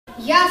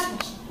Γεια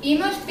σας,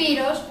 είμαι ο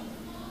Σπύρος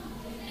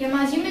και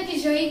μαζί με τη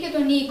Ζωή και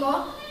τον Νίκο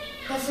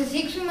θα σας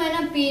δείξουμε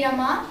ένα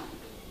πείραμα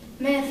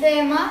με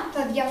θέμα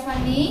τα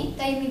διαφανή,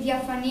 τα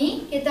ημιδιαφανή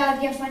και τα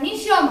αδιαφανή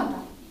σώματα.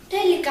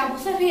 Τελικά που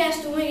θα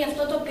χρειαστούμε για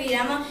αυτό το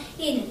πείραμα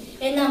είναι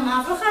ένα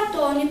μαύρο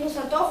χαρτόνι που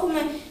θα το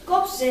έχουμε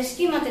κόψει σε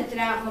σχήμα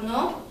τετράγωνο,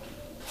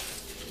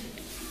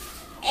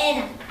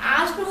 ένα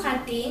άσπρο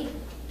χαρτί,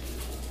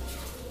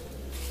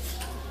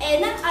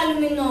 ένα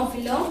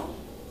αλουμινόφυλλο,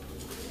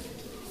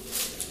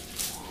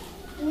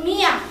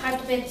 μία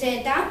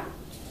χαρτοπετσέτα,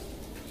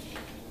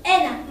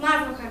 ένα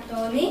μαύρο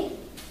χαρτόνι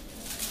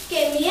και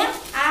μία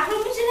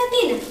άχρωμη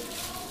ζελατίνα.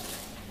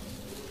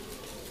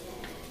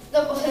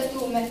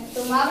 Τοποθετούμε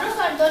το μαύρο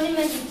χαρτόνι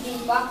με την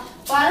τρύπα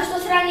πάνω στο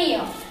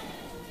θρανείο.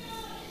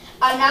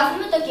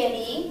 Ανάβουμε το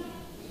κερί.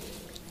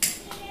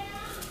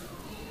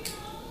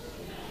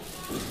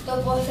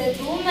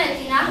 Τοποθετούμε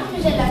την άχρωμη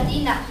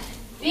ζελατίνα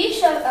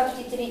πίσω από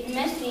την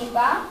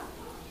τρύπα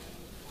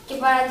και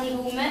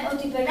παρατηρούμε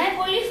ότι περνάει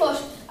πολύ φως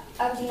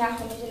από την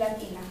άχρωμη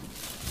ζελατίνα.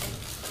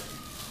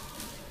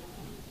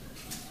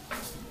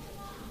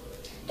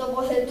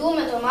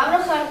 Τοποθετούμε το μαύρο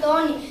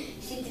χαρτόνι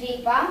στην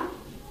τρύπα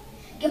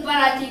και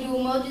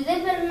παρατηρούμε ότι δεν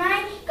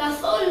περνάει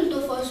καθόλου το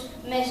φως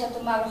μέσα από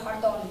το μαύρο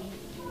χαρτόνι.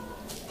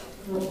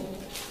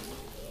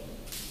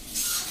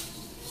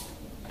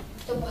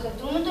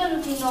 Τοποθετούμε το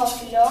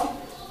αλουμινόφυλλο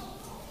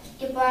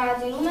και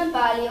παρατηρούμε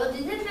πάλι ότι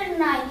δεν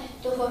περνάει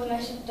το φως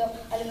μέσα από το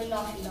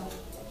αλουμινόφυλλο.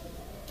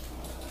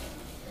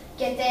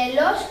 Και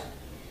τέλος,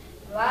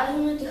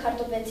 βάζουμε τη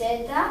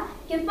χαρτοπετσέτα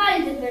και πάλι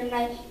δεν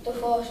περνάει το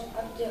φως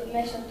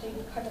μέσα από τη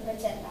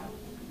χαρτοπετσέτα.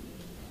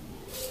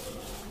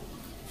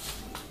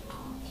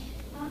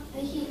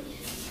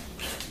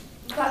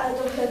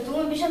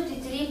 Τοποθετούμε πίσω από την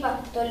τρύπα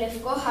το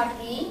λευκό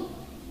χαρτί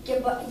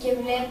και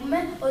βλέπουμε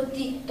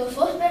ότι το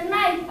φως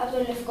περνάει από το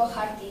λευκό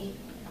χαρτί.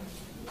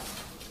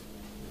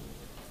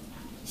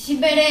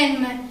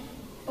 Συμπεραίνουμε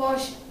πως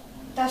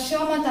τα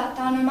σώματα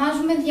τα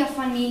ονομάζουμε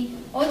διαφανή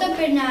όταν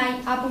περνάει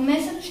από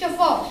μέσα τους το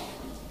φως.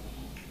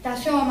 Τα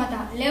σώματα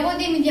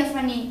λέγονται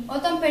ημιδιαφανή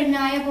όταν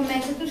περνάει από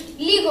μέσα τους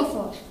λίγο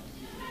φως.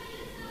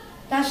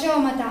 Τα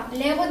σώματα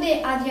λέγονται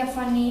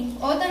αδιαφανή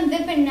όταν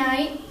δεν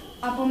περνάει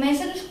από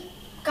μέσα τους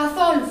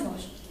καθόλου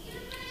φως.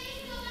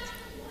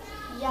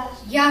 Γεια σας.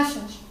 Γεια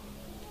σας.